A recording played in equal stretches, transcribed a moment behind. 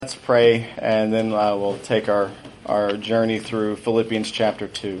Let's pray, and then we'll take our journey through Philippians Chapter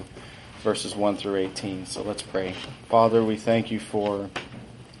 2, verses 1 through 18. So let's pray. Father, we thank you for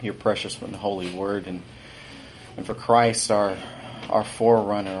your precious and holy word, and for Christ, our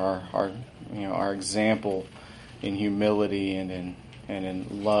forerunner, our example in humility and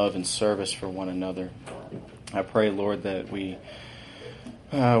in love and service for one another. I pray, Lord, that we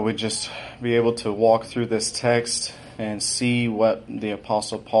would just be able to walk through this text and see what the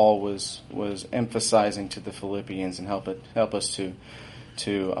Apostle Paul was emphasizing to the Philippians, and help us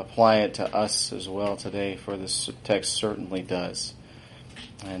to apply it to us as well today, for this text certainly does.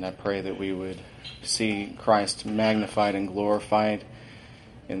 And I pray that we would see Christ magnified and glorified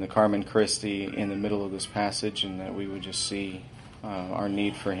in the Carmen Christi in the middle of this passage, and that we would just see our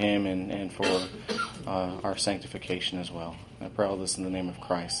need for Him and for our sanctification as well. I pray all this in the name of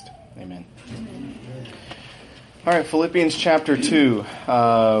Christ. Amen. Amen. All right, Philippians Chapter 2.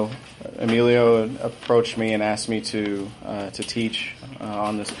 Emilio approached me and asked me to teach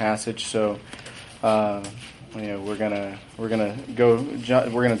on this passage, so we're gonna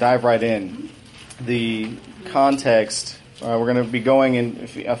dive right in. The context, we're gonna be going in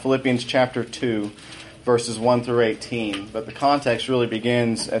Philippians Chapter 2, verses 1 through 18, but the context really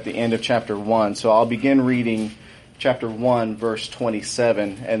begins at the end of Chapter 1. So I'll begin reading Chapter 1, verse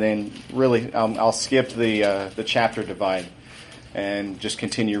 27, and then really I'll skip the chapter divide and just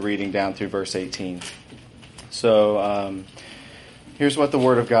continue reading down through verse 18. So here's what the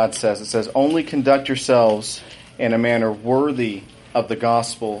Word of God says. It says, "Only conduct yourselves in a manner worthy of the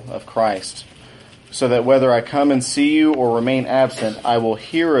gospel of Christ, so that whether I come and see you or remain absent, I will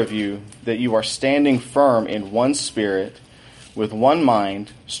hear of you that you are standing firm in one spirit, with one mind,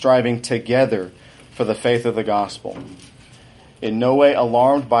 striving together for the faith of the gospel, in no way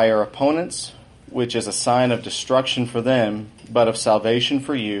alarmed by your opponents, which is a sign of destruction for them, but of salvation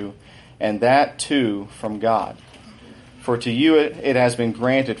for you, and that too from God. For to you it has been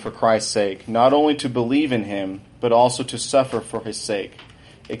granted for Christ's sake, not only to believe in Him, but also to suffer for His sake,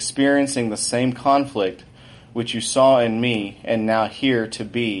 experiencing the same conflict which you saw in me, and now hear to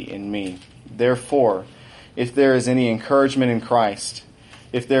be in me. Therefore, if there is any encouragement in Christ,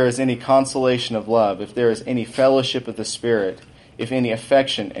 if there is any consolation of love, if there is any fellowship of the Spirit, if any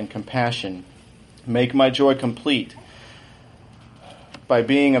affection and compassion, make my joy complete by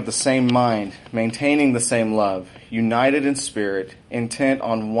being of the same mind, maintaining the same love, united in spirit, intent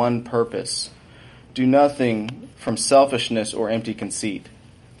on one purpose. Do nothing from selfishness or empty conceit,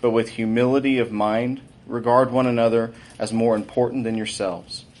 but with humility of mind, regard one another as more important than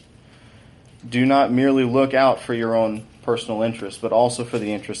yourselves. Do not merely look out for your own personal interests, but also for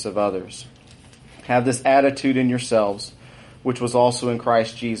the interests of others. Have this attitude in yourselves, which was also in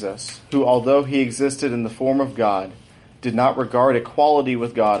Christ Jesus, who, although He existed in the form of God, did not regard equality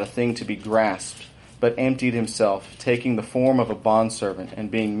with God a thing to be grasped, but emptied Himself, taking the form of a bondservant, and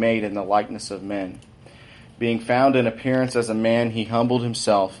being made in the likeness of men. Being found in appearance as a man, He humbled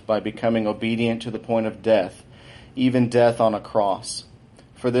Himself by becoming obedient to the point of death, even death on a cross.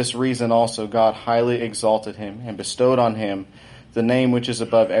 For this reason also God highly exalted Him and bestowed on Him the name which is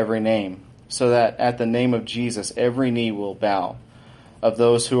above every name, so that at the name of Jesus every knee will bow, of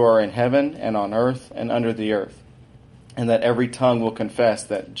those who are in heaven and on earth and under the earth, and that every tongue will confess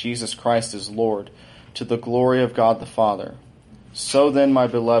that Jesus Christ is Lord, to the glory of God the Father. So then, my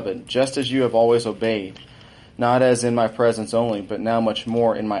beloved, just as you have always obeyed, not as in my presence only, but now much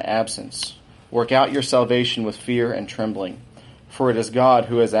more in my absence, work out your salvation with fear and trembling. For it is God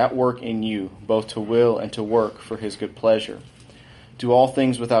who is at work in you, both to will and to work for His good pleasure. Do all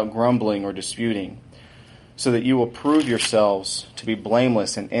things without grumbling or disputing, so that you will prove yourselves to be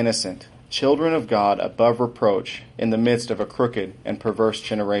blameless and innocent, children of God above reproach, in the midst of a crooked and perverse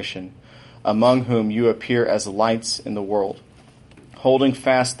generation, among whom you appear as lights in the world, holding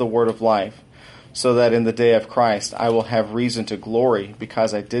fast the word of life, so that in the day of Christ I will have reason to glory,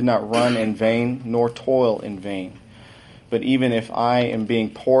 because I did not run in vain nor toil in vain. But even if I am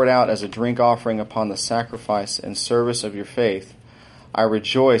being poured out as a drink offering upon the sacrifice and service of your faith, I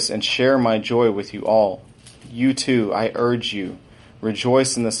rejoice and share my joy with you all. You too, I urge you,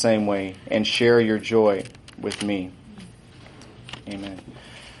 rejoice in the same way and share your joy with me." Amen.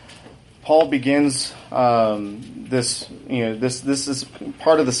 Paul begins this is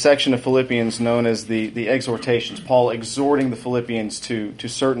part of the section of Philippians known as the exhortations. Paul exhorting the Philippians to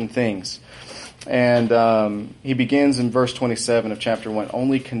certain things. And he begins in verse 27 of chapter 1,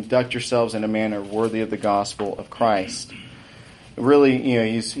 "Only conduct yourselves in a manner worthy of the gospel of Christ." Really,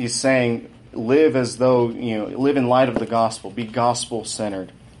 he's saying, live as though, live in light of the gospel, be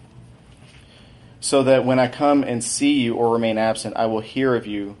gospel-centered. so that when I come and see you or remain absent, I will hear of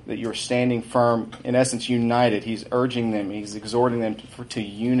you, that you are standing firm, in essence, united. He's urging them, he's exhorting them to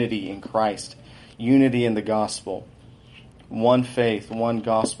unity in Christ, unity in the gospel, one faith, one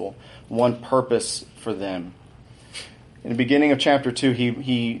gospel, one purpose for them. In the beginning of chapter 2,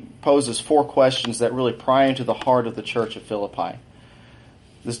 he poses 4 questions that really pry into the heart of the church of Philippi.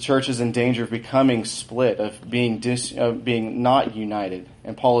 This church is in danger of becoming split, of being not united,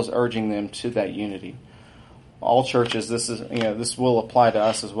 and Paul is urging them to that unity. All churches, this will apply to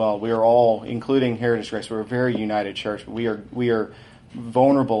us as well. We are all, including Heritage Grace, we're a very united church. We are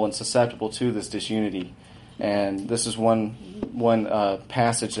vulnerable and susceptible to this disunity, and this is one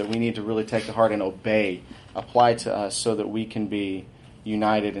passage that we need to really take to heart and obey, apply to us, so that we can be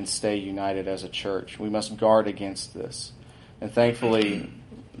united and stay united as a church. We must guard against this, and thankfully,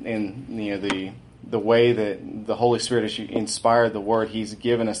 in the way that the Holy Spirit has inspired the Word, He's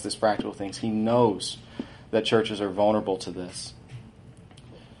given us this practical things. He knows that churches are vulnerable to this.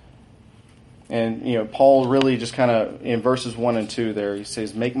 And Paul really just kind of, in verses 1 and 2 there, he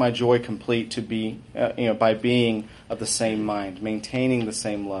says, "Make my joy complete to be, by being of the same mind, maintaining the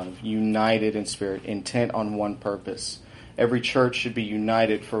same love, united in spirit, intent on one purpose." Every church should be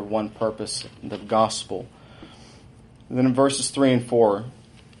united for one purpose, the gospel. And then in verses 3 and 4,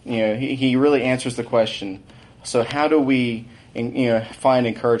 he really answers the question, so how do we find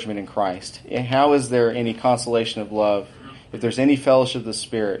encouragement in Christ? How is there any consolation of love? If there's any fellowship of the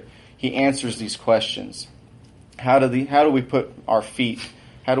Spirit? He answers these questions. How do we put our feet?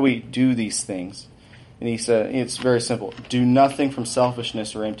 How do we do these things? And he said, it's very simple. Do nothing from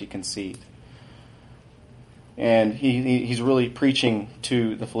selfishness or empty conceit. And he's really preaching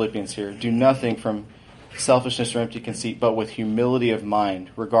to the Philippians here. Do nothing from selfishness or empty conceit, but with humility of mind,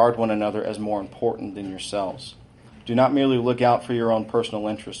 regard one another as more important than yourselves. Do not merely look out for your own personal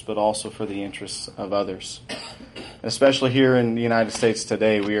interests, but also for the interests of others. Especially here in the United States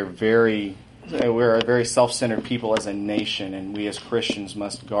today, we're a very self-centered people as a nation, and we as Christians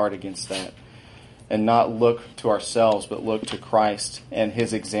must guard against that and not look to ourselves, but look to Christ and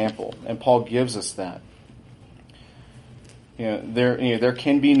His example. And Paul gives us that. There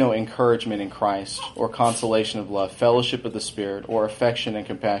can be no encouragement in Christ or consolation of love, fellowship of the Spirit, or affection and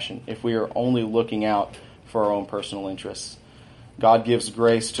compassion if we are only looking out for our own personal interests. God gives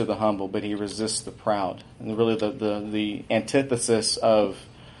grace to the humble, but He resists the proud. And really the antithesis of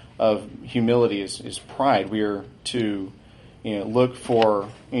humility is pride. We are to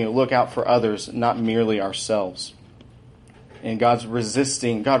look out for others, not merely ourselves. And God resists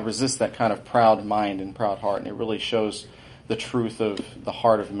that kind of proud mind and proud heart, and it really shows the truth of the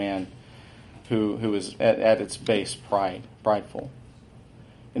heart of man, who is at its base prideful.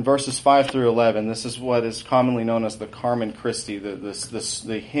 In verses 5 through 11, this is what is commonly known as the Carmen Christi,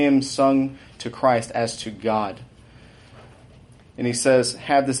 the hymn sung to Christ as to God. And he says,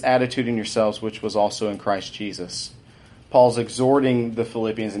 "Have this attitude in yourselves, which was also in Christ Jesus." Paul's exhorting the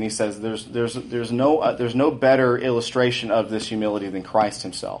Philippians, and he says, "There's no better illustration of this humility than Christ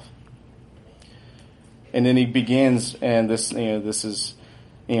Himself." And then he begins, and this is,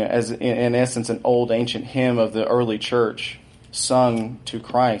 as in essence, an old ancient hymn of the early church, sung to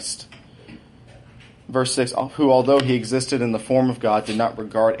Christ. Verse 6, "Who, although He existed in the form of God, did not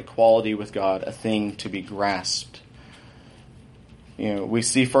regard equality with God a thing to be grasped." We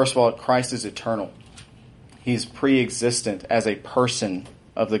see, first of all, Christ is eternal. He's pre-existent as a person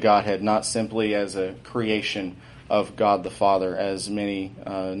of the Godhead, not simply as a creation of God the Father, as many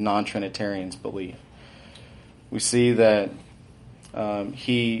non-Trinitarians believe. We see that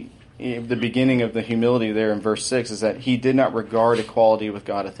the beginning of the humility there in verse 6 is that He did not regard equality with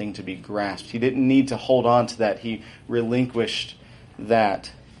God a thing to be grasped. He didn't need to hold on to that. He relinquished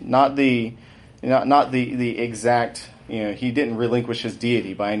that. Not the exact, He didn't relinquish His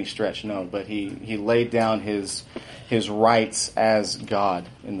deity by any stretch, no, but He laid down His rights as God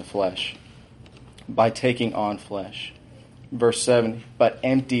in the flesh by taking on flesh. Verse 7, "But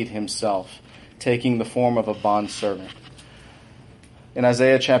emptied Himself, taking the form of a bondservant." In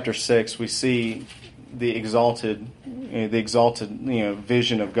Isaiah chapter 6, we see the exalted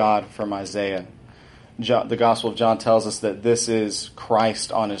vision of God from Isaiah. The Gospel of John tells us that this is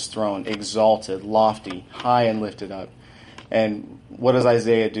Christ on His throne, exalted, lofty, high and lifted up. And what does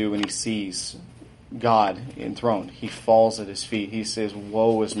Isaiah do when he sees God enthroned? He falls at His feet. He says,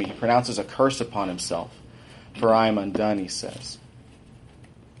 "Woe is me." He pronounces a curse upon himself. "For I am undone," he says.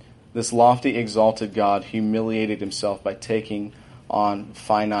 This lofty, exalted God humiliated Himself by taking on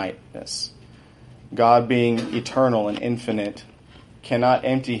finiteness. God, being eternal and infinite, cannot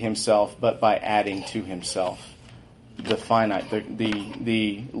empty Himself but by adding to Himself the finite,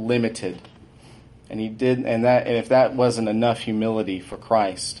 the limited. And he did, and if that wasn't enough humility for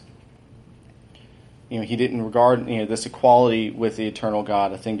Christ, he didn't regard this equality with the eternal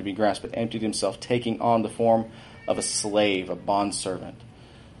God a thing to be grasped, but emptied himself, taking on the form of a slave, a bondservant,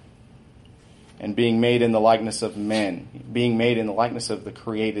 and being made in the likeness of men, being made in the likeness of the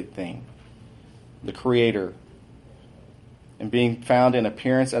created thing, the Creator. And being found in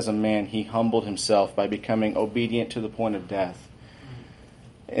appearance as a man, he humbled himself by becoming obedient to the point of death.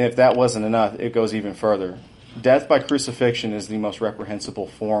 And if that wasn't enough, it goes even further. Death by crucifixion is the most reprehensible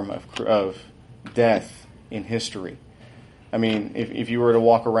form of death in history. I mean, if you were to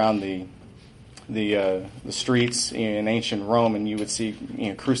walk around the streets in ancient Rome and you would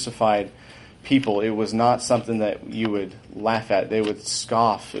see crucified people, it was not something that you would laugh at. They would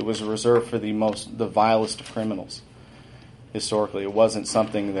scoff. It was reserved for the vilest of criminals. Historically, it wasn't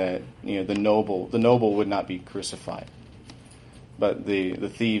something that the noble would not be crucified, but the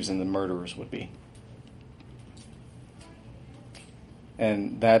thieves and the murderers would be.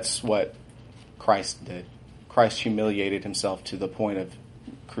 And that's what Christ did. Christ humiliated himself to the point of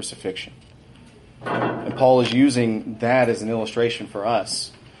crucifixion. And Paul is using that as an illustration for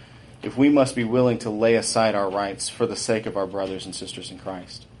us. If we must be willing to lay aside our rights for the sake of our brothers and sisters in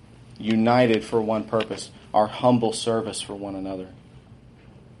Christ, united for one purpose, our humble service for one another.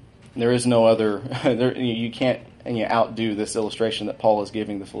 There is no other, you can't outdo this illustration that Paul is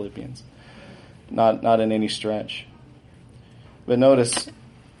giving the Philippians. Not in any stretch. But notice,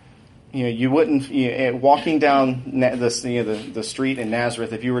 you wouldn't, walking down the street in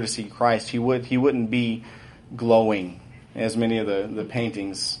Nazareth, if you were to see Christ, he wouldn't be glowing, as many of the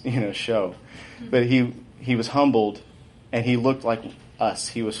paintings show. But he was humbled, and he looked like us.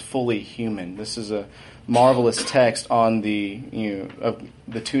 He was fully human. This is a marvelous text on of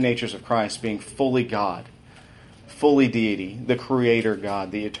the two natures of Christ being fully God, fully deity, the Creator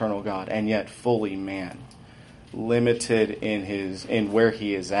God, the eternal God, and yet fully man, limited in where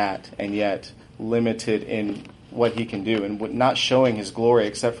he is at, and yet limited in what he can do, and not showing his glory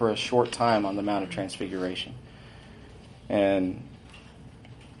except for a short time on the Mount of Transfiguration. And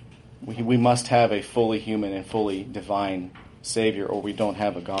we must have a fully human and fully divine Savior, or we don't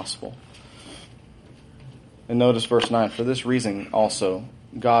have a gospel. And notice verse 9, for this reason also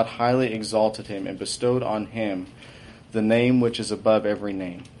God highly exalted him and bestowed on him the name which is above every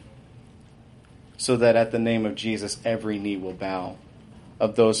name, so that at the name of Jesus every knee will bow,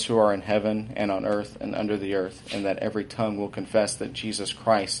 of those who are in heaven and on earth and under the earth, and that every tongue will confess that Jesus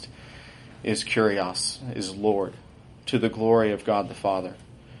Christ is Kyrios, is Lord, to the glory of God the Father.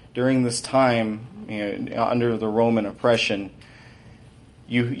 During this time, under the Roman oppression,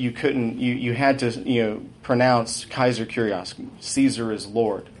 you couldn't, you had to pronounce Kaiser Kyrios. Caesar is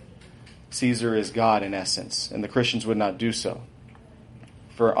Lord. Caesar is God in essence, and the Christians would not do so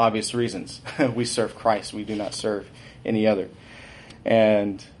for obvious reasons. We serve Christ. We do not serve any other.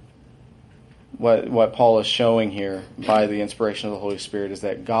 And what Paul is showing here by the inspiration of the Holy Spirit is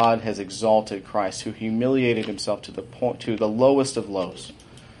that God has exalted Christ, who humiliated himself to the lowest of lows.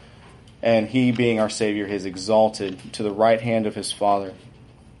 And he, being our Savior, is exalted to the right hand of his Father.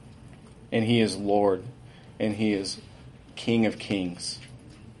 And he is Lord. And he is King of kings.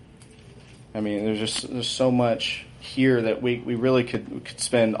 I mean, there's so much here that we really could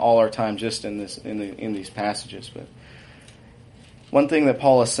spend all our time just in these passages. But one thing that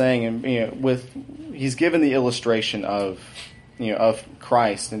Paul is saying, and he's given the illustration of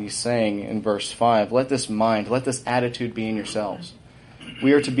Christ, and he's saying in verse 5, let this attitude be in yourselves.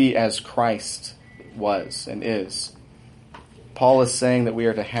 We are to be as Christ was and is. Paul is saying that we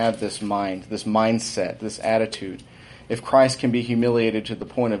are to have this mind, this mindset, this attitude. If Christ can be humiliated to the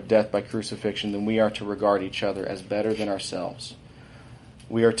point of death by crucifixion, then we are to regard each other as better than ourselves.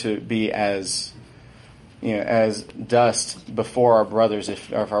 We are to be as dust before our brothers.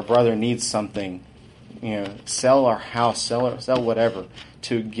 If our brother needs something, sell our house, sell whatever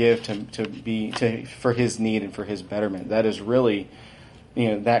to give for his need and for his betterment. That is really,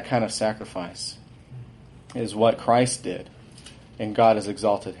 that kind of sacrifice is what Christ did, and God has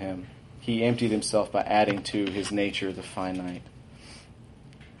exalted him. He emptied himself by adding to his nature the finite.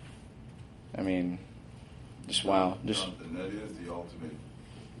 I mean, just wow. And that is the ultimate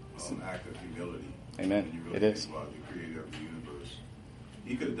act of humility. Amen. When you really it is. Think about the creator of the universe.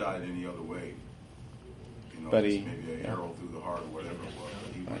 He could have died any other way. But maybe an arrow through the heart or whatever it was.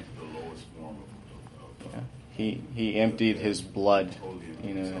 But he went to the lowest form of He emptied his blood, totally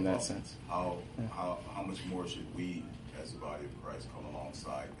in that sense. How much more should we, as the body of Christ, come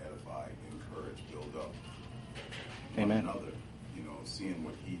alongside, edify, encourage, build up one another? Seeing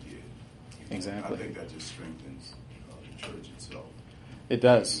what he did. Exactly. I think that just strengthens the church itself. It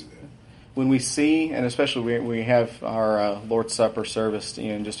does. when we see, and especially we have our Lord's Supper service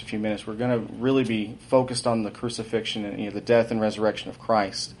in just a few minutes, we're going to really be focused on the crucifixion and the death and resurrection of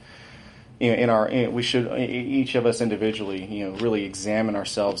Christ. We should, each of us individually, really examine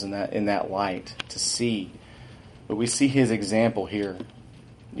ourselves in that light to see. But we see his example here.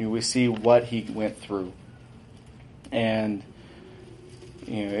 We see what he went through, and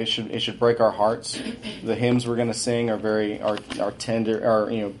it should break our hearts. The hymns we're going to sing are tender,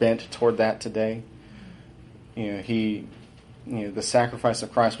 are bent toward that today. The sacrifice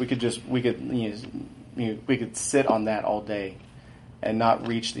of Christ. We could sit on that all day and not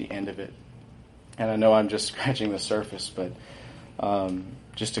reach the end of it. And I know I'm just scratching the surface, but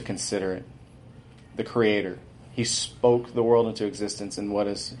just to consider it. The Creator, he spoke the world into existence, and what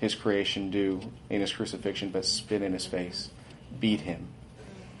does his creation do in his crucifixion but spit in his face, beat him,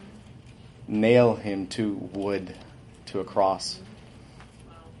 nail him to wood, to a cross.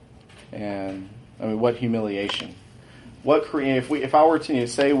 And what humiliation! If I were to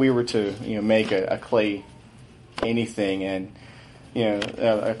say we were to make a clay anything, and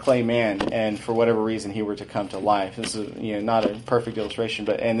a clay man, and for whatever reason he were to come to life. This is not a perfect illustration,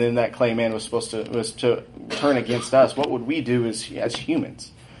 and then that clay man was to turn against us. What would we do as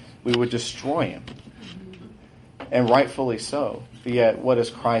humans? We would destroy him, and rightfully so. But yet, what does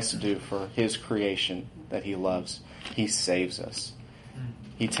Christ do for his creation that he loves? He saves us.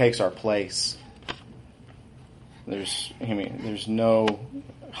 He takes our place. There's no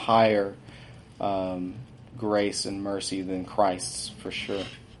higher grace and mercy than Christ's, for sure.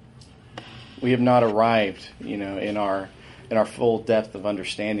 We have not arrived, in our full depth of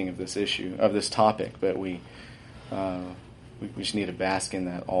understanding of this issue, of this topic, but we just need to bask in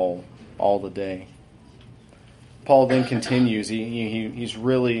that all the day. Paul then continues. He's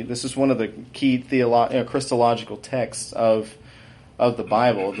really, this is one of the key Christological texts of the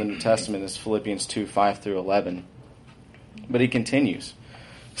Bible, the New Testament, is Philippians 2, 5 through 11. But he continues.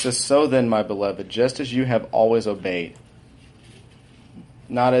 It says, "So then, my beloved, just as you have always obeyed,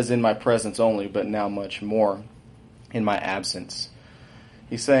 not as in my presence only, but now much more in my absence."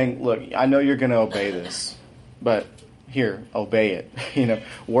 He's saying, look, I know you're going to obey this, but here, obey it.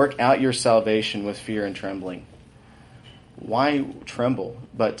 Work out your salvation with fear and trembling. Why tremble?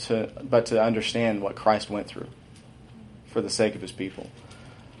 But to understand what Christ went through for the sake of his people.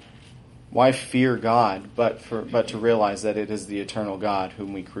 Why fear God, but to realize that it is the eternal God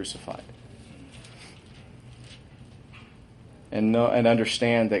whom we crucified. And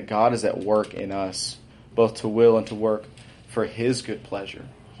understand that God is at work in us, both to will and to work for his good pleasure.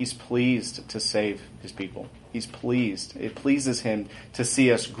 He's pleased to save his people. He's pleased. It pleases him to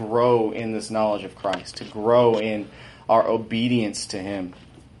see us grow in this knowledge of Christ, to grow in our obedience to him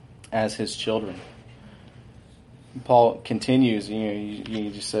as his children. Paul continues,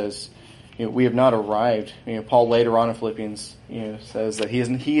 he just says, we have not arrived. Paul later on in Philippians, says that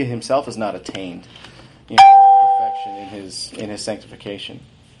he himself has not attained perfection in his sanctification.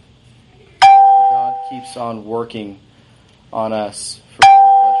 But God keeps on working on us for his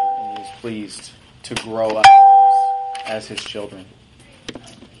pleasure, and he is pleased to grow us as his children.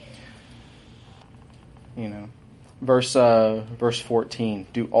 Verse 14,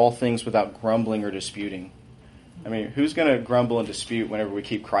 do all things without grumbling or disputing. Who's going to grumble and dispute whenever we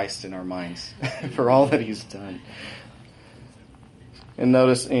keep Christ in our minds for all that he's done? And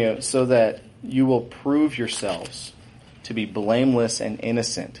notice, so that you will prove yourselves to be blameless and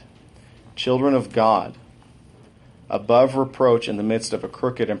innocent, children of God, above reproach in the midst of a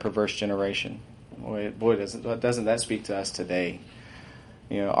crooked and perverse generation. Boy, doesn't that speak to us today?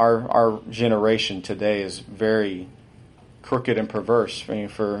 Our generation today is very crooked and perverse.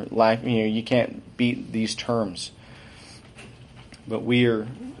 You can't beat these terms. But we are,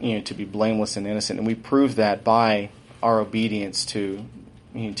 to be blameless and innocent, and we prove that by our obedience to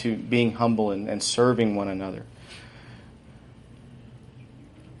being humble and serving one another.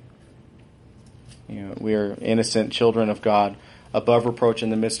 We are innocent children of God, above reproach in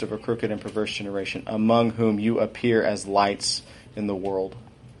the midst of a crooked and perverse generation, among whom you appear as lights in the world.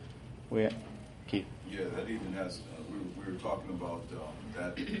 Keith? Yeah, that even has. We were talking about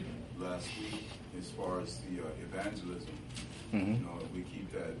that last week as far as the evangelism. Mm-hmm. If we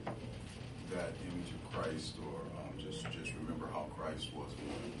keep that image of Christ, or just remember how Christ was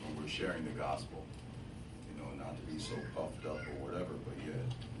when we're sharing the gospel. Not to be so puffed up or whatever, but yet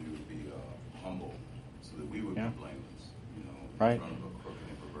we would be humble, so that we would be blameless. Right. In front of a crooked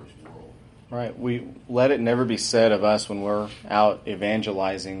and perverse world. Right. We let it never be said of us when we're out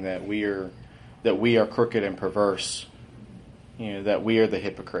evangelizing that we are crooked and perverse. That we are the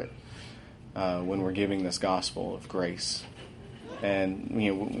hypocrite when we're giving this gospel of grace. And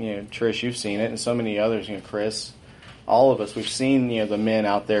Trish, you've seen it, and so many others. Chris, all of us, we've seen the men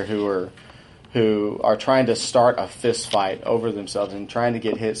out there who are trying to start a fist fight over themselves and trying to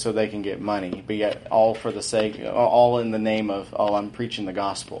get hit so they can get money, but yet all in the name of, I'm preaching the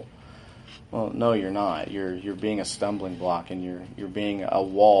gospel. Well, no, you're not. You're being a stumbling block, and you're being a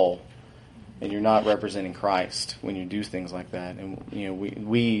wall, and you're not representing Christ when you do things like that. And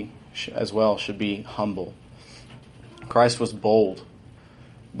we as well should be humble. Christ was bold,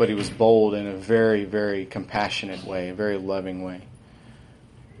 but he was bold in a very, very compassionate way, a very loving way.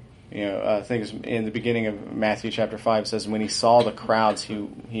 I think it's in the beginning of Matthew chapter 5, it says, when he saw the crowds,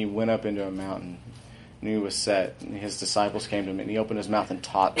 he went up into a mountain, and he was set, and his disciples came to him, and he opened his mouth and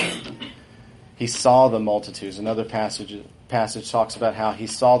taught them. He saw the multitudes. Another passage talks about how he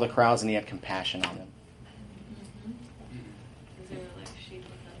saw the crowds and he had compassion on them. They were like sheep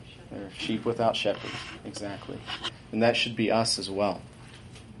without shepherds. They're sheep without shepherds, exactly. And that should be us as well.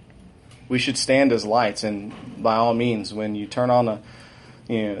 We should stand as lights, and by all means, when you turn on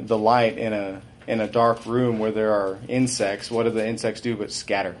the light in a dark room where there are insects, what do the insects do but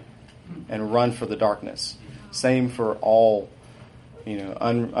scatter and run for the darkness? Same for all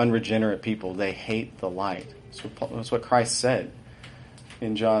unregenerate people. They hate the light. That's what Christ said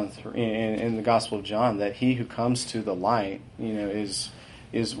in John in the Gospel of John, that he who comes to the light is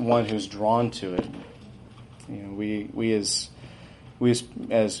one who's drawn to it. We as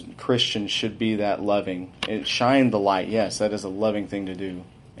Christians should be that loving. Shine the light, yes, that is a loving thing to do,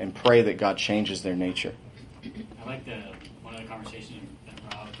 and pray that God changes their nature. I like one of the conversations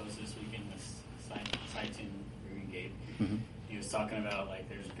that Rob posted this week in this sites in Green Gate. Mm-hmm. He was talking about like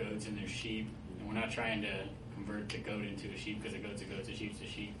there's goats and there's sheep, and we're not trying to convert the goat into a sheep because a goat's a goat, a sheep's a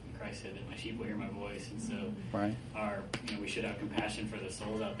sheep. And Christ said that my sheep will hear my voice, and so right. We should have compassion for the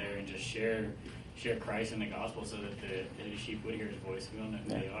souls out there and just share Christ and the gospel so that the sheep would hear his voice. We don't know who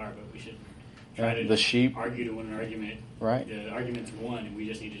they are, but we should try to the sheep argue to win an argument. Right. The argument's won, and we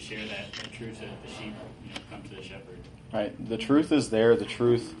just need to share that truth so that the sheep come to the shepherd. Right. The truth is there. The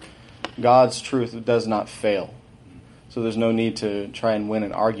truth, God's truth, does not fail. So there's no need to try and win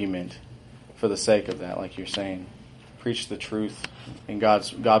an argument for the sake of that, like you're saying. Preach the truth, and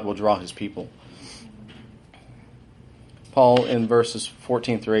God will draw his people. Paul, in verses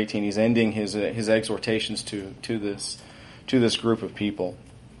 14 through 18, he's ending his exhortations to this group of people.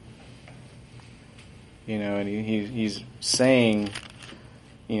 And he's saying,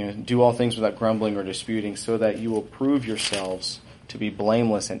 do all things without grumbling or disputing, so that you will prove yourselves to be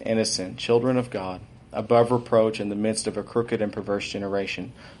blameless and innocent, children of God, above reproach in the midst of a crooked and perverse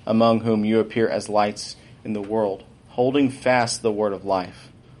generation, among whom you appear as lights in the world, holding fast the word of life,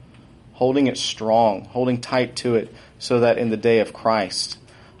 holding it strong, holding tight to it, so that in the day of Christ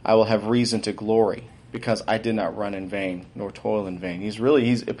I will have reason to glory, because I did not run in vain, nor toil in vain. He's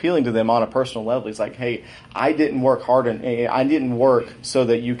appealing to them on a personal level. He's like, hey, I didn't work hard, and I didn't work so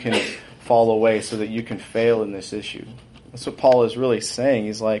that you can fall away, so that you can fail in this issue. That's what Paul is really saying.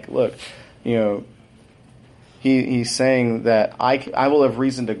 He's like, look, he's saying that I will have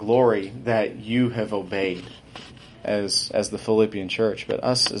reason to glory that you have obeyed, as the Philippian church. But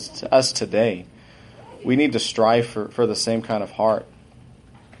us today, we need to strive for the same kind of heart,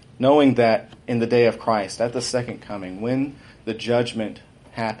 knowing that in the day of Christ, at the second coming, when the judgment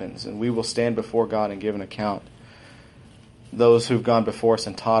happens and we will stand before God and give an account, those who've gone before us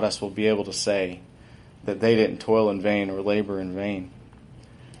and taught us will be able to say that they didn't toil in vain or labor in vain.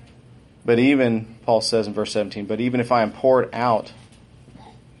 But even, Paul says in verse 17, but even if I am poured out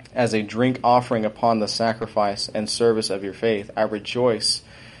as a drink offering upon the sacrifice and service of your faith, I rejoice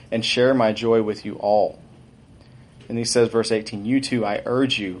and share my joy with you all. And he says, verse 18, you too, I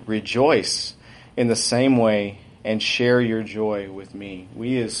urge you, rejoice in the same way and share your joy with me.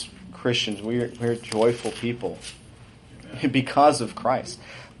 We as Christians, we're joyful people because of Christ.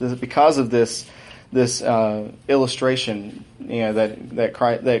 Because of this illustration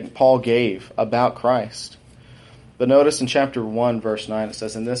that Paul gave about Christ. But notice in chapter 1, verse 9, it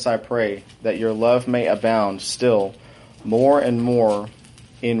says, in this I pray, that your love may abound still more and more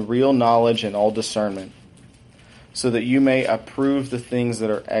in real knowledge and all discernment, so that you may approve the things that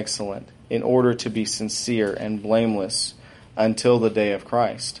are excellent, in order to be sincere and blameless until the day of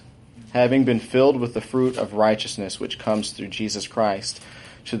Christ, having been filled with the fruit of righteousness which comes through Jesus Christ,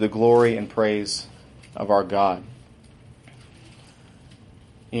 to the glory and praise of our God.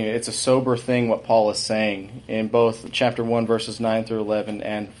 It's a sober thing what Paul is saying in both chapter 1, verses 9 through 11,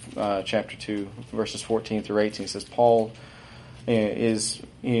 and chapter 2, verses 14 through 18. He says Paul ends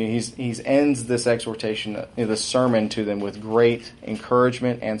this exhortation, this sermon to them, with great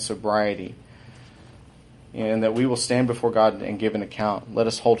encouragement and sobriety. and that we will stand before God and give an account. Let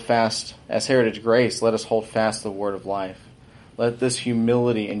us hold fast, as Heritage Grace, let us hold fast the word of life. Let this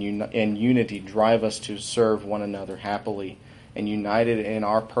humility and unity drive us to serve one another happily and united in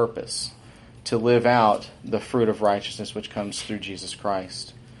our purpose to live out the fruit of righteousness which comes through Jesus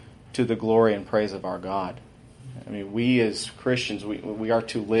Christ to the glory and praise of our God. I mean, we as Christians, we are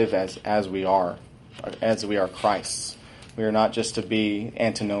to live as we are Christ's. We are not just to be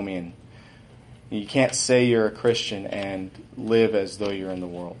antinomian. You can't say you're a Christian and live as though you're in the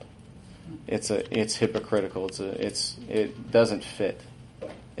world. It's hypocritical. It doesn't fit.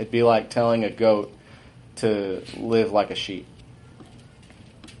 It'd be like telling a goat to live like a sheep.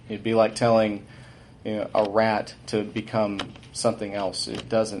 It'd be like telling a rat to become something else. It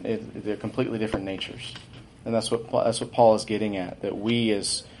doesn't. They're completely different natures, and that's what Paul is getting at. That we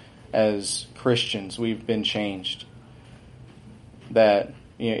as Christians, we've been changed. That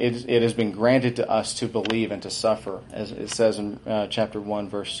it has been granted to us to believe and to suffer, as it says in chapter 1,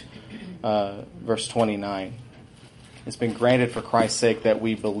 verse 29. It's been granted for Christ's sake that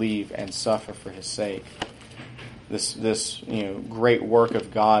we believe and suffer for His sake. This great work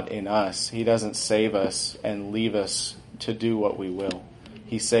of God in us. He doesn't save us and leave us to do what we will.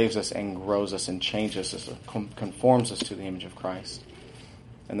 He saves us and grows us and changes us, conforms us to the image of Christ.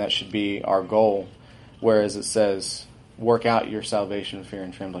 And that should be our goal. Whereas it says, work out your salvation with fear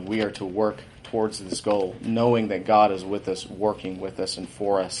and trembling. We are to work towards this goal, knowing that God is with us, working with us and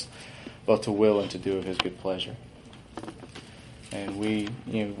for us, both to will and to do of His good pleasure. And we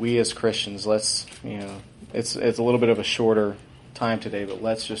as Christians, let's, it's a little bit of a shorter time today, but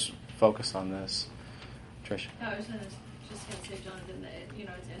let's just focus on this. Tricia. No, I was just going to say, Jonathan, that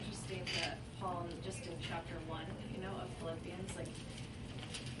it's interesting that Paul, just in chapter 1, of Philippians, like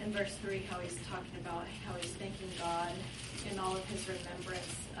in verse 3, how he's talking about how he's thanking God in all of His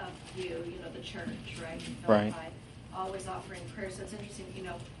remembrance of you, the church, right? Right. Always offering prayer. So it's interesting,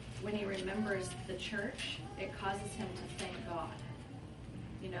 when he remembers the church, it causes him to thank God.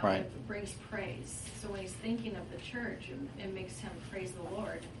 Right. It brings praise. So when he's thinking of the church, it makes him praise the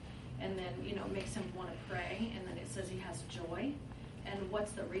Lord. And then, it makes him want to pray. And then it says he has joy. And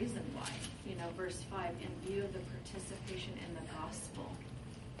what's the reason why? Verse 5, in view of the participation in the gospel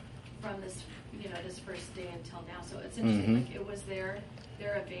from this, this first day until now. So it's interesting. Like it was their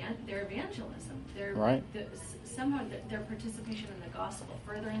evangelism. Somehow their participation in the gospel,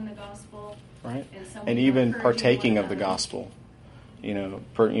 furthering the gospel. Right. And even partaking of the gospel.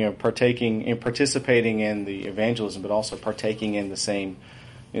 Participating in the evangelism, but also partaking in the same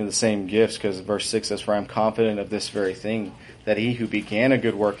gifts, because verse 6 says, "For I am confident of this very thing, that He who began a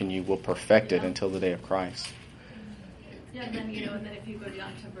good work in you will perfect it until the day of Christ." Yeah, and then and then if you go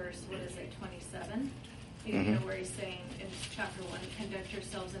down to verse 27, where he's saying in chapter 1, "Conduct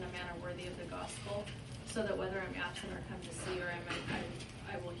yourselves in a manner worthy of the gospel, so that whether I'm absent or come to see, or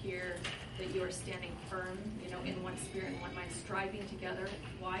I will hear that you are standing firm, in one spirit and one mind, striving together."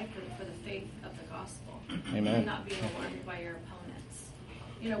 Why? For the faith of the gospel. Amen. And not being alarmed by your opponents.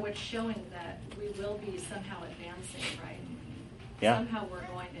 Which showing that we will be somehow advancing, right? Yeah. Somehow we're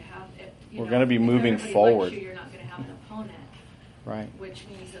going to have it. We're going to be moving forward. You're not going to have an opponent. Right. Which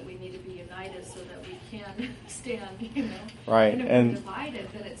means that we need to be united so that we can stand, Right. And if we're divided,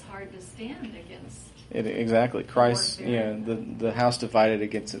 then it's hard to stand against it. Exactly. Christ, the house divided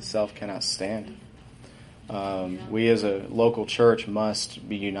against itself cannot stand. We as a local church must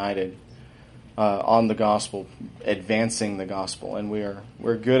be united on the gospel, advancing the gospel, and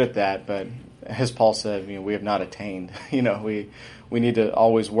we're good at that. But as Paul said, we have not attained. We need to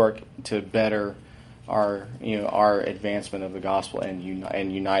always work to better our advancement of the gospel and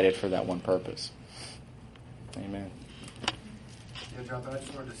united for that one purpose. Amen. Yeah, Jonathan, I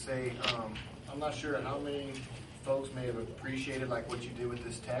just wanted to say, I'm not sure how many folks may have appreciated what you did with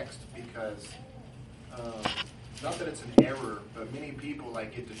this text, because not that it's an error, but many people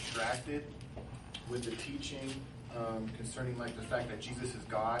get distracted with the teaching concerning the fact that Jesus is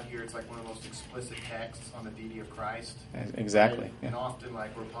God. Here it's one of the most explicit texts on the deity of Christ. Exactly. And often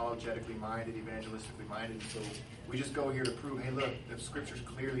we're apologetically minded, evangelistically minded, so we just go here to prove, hey, look, the scriptures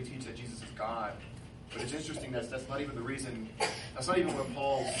clearly teach that Jesus is God. But it's interesting that's not even the reason. That's not even what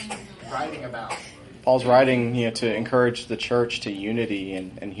Paul's writing about. Paul's writing to encourage the church to unity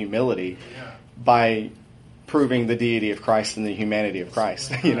and humility by proving the deity of Christ and the humanity of Christ.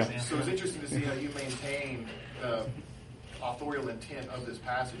 So it's interesting to see how you maintain the authorial intent of this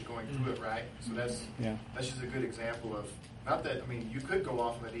passage going through it, right? So that's just a good example of, not that, you could go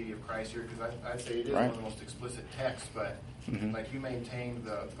off on the deity of Christ here, because I'd say it is one of the most explicit texts, but you maintain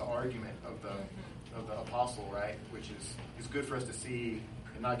the argument of the apostle, right? Which is good for us to see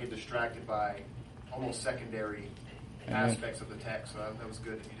and not get distracted by almost secondary aspects of the text. So that was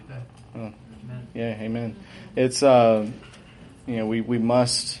good that you did that. Oh. Yeah, amen. It's we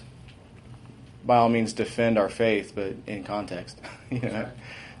must by all means defend our faith, but in context,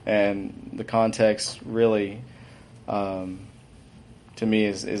 and the context really, to me,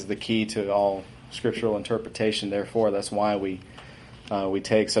 is the key to all scriptural interpretation. Therefore, that's why we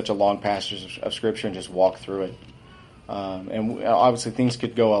take such a long passage of Scripture and just walk through it. And obviously, things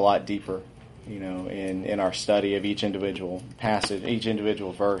could go a lot deeper, in our study of each individual passage, each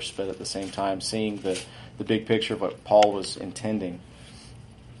individual verse. But at the same time, seeing the big picture of what Paul was intending,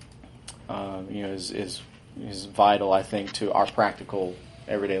 is vital, I think, to our practical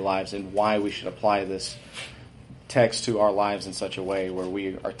everyday lives and why we should apply this text to our lives in such a way where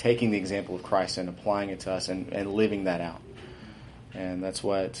we are taking the example of Christ and applying it to us and living that out. And that's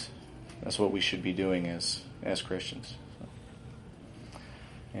what we should be doing as Christians. So.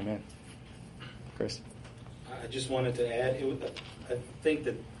 Amen. Chris? I just wanted to add, I think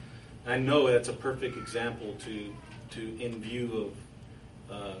that I know that's a perfect example to in view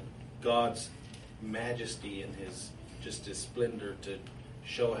of God's majesty and his splendor, to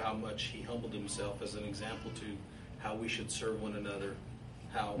show how much he humbled himself, as an example to how we should serve one another.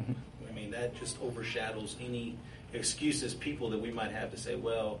 That just overshadows any excuses people that we might have to say,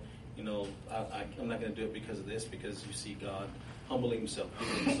 well, I'm not going to do it because of this, because you see God humbling himself,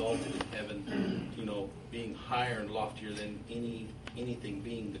 being exalted in heaven, being higher and loftier than anything,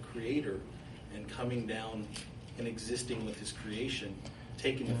 being the creator, and coming down and existing with his creation,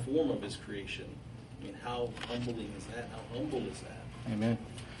 taking the form of his creation. How humbling is that? How humble is that? Amen.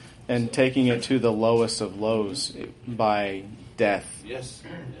 And taking it to the lowest of lows by death. Yes.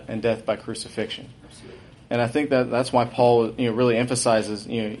 And death by crucifixion. Absolutely. And I think that's why Paul really emphasizes,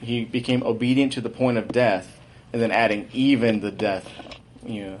 he became obedient to the point of death, and then adding even the death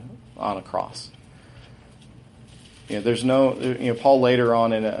on a cross. There's no, Paul later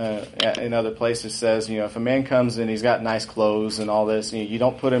on in other places says, if a man comes and he's got nice clothes and all this, you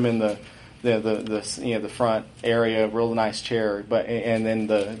don't put him in the front area, real nice chair, and then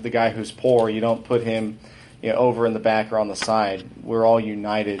the guy who's poor, you don't put him over in the back or on the side. We're all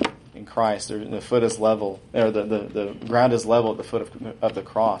united in Christ. The foot is level, or the ground is level at the foot of the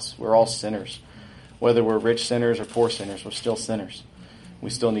cross. We're all sinners, whether we're rich sinners or poor sinners. We're still sinners. We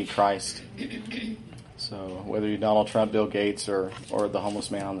still need Christ. So whether you're Donald Trump, Bill Gates, or the homeless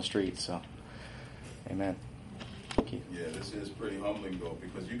man on the street. So, amen. Yeah, this is pretty humbling, though,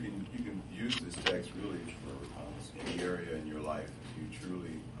 because you can use this text really for any area in your life. If you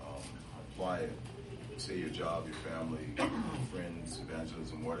truly apply it, say your job, your family, friends,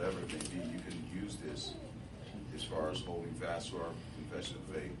 evangelism, whatever it may be, you can use this as far as holding fast to our confession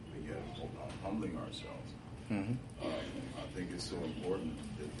of faith, but yet humbling ourselves. Mm-hmm. I think it's so important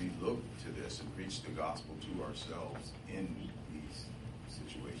that we look to this and preach the gospel to ourselves in these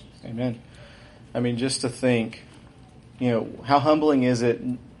situations. Amen. Just to think, how humbling is it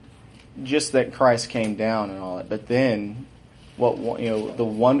just that Christ came down and all that, but then the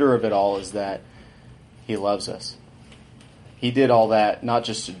wonder of it all is that he loves us. He did all that not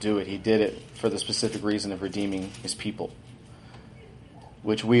just to do it. He did it for the specific reason of redeeming his people,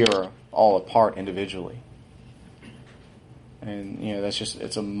 which we are all a part individually. And,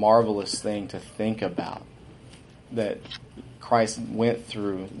 it's a marvelous thing to think about, that Christ went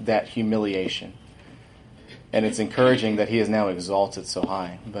through that humiliation. And it's encouraging that he is now exalted so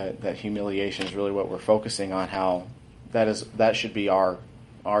high, but that humiliation is really what we're focusing on, how that should be our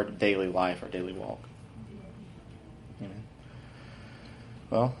daily life, our daily walk. Amen.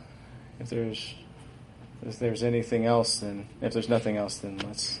 Well, if there's anything else, then if there's nothing else, then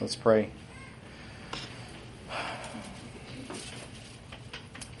let's pray.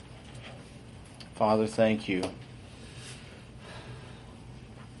 Father, thank you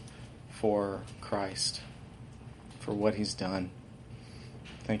for Christ, for what he's done.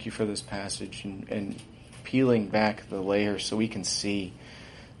 Thank you for this passage and peeling back the layers so we can see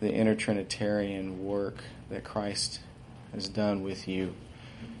the intertrinitarian work that Christ has done with you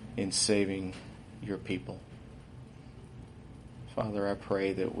in saving your people. Father, I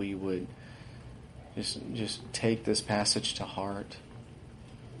pray that we would just take this passage to heart.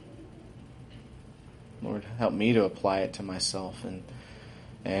 Lord, help me to apply it to myself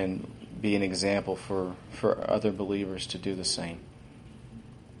and be an example for other believers to do the same.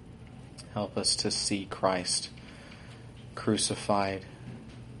 Help us to see Christ crucified,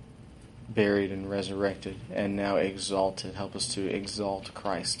 buried, and resurrected, and now exalted. Help us to exalt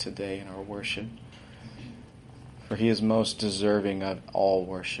Christ today in our worship, for he is most deserving of all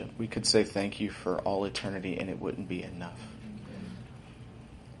worship. We could say thank you for all eternity, and it wouldn't be enough.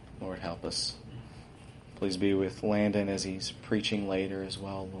 Lord, help us. Please be with Landon as he's preaching later as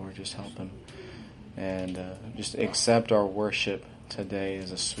well, Lord. Just help him. And just accept our worship today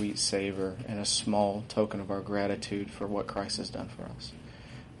as a sweet savor and a small token of our gratitude for what Christ has done for us.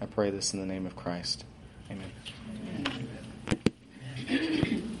 I pray this in the name of Christ. Amen.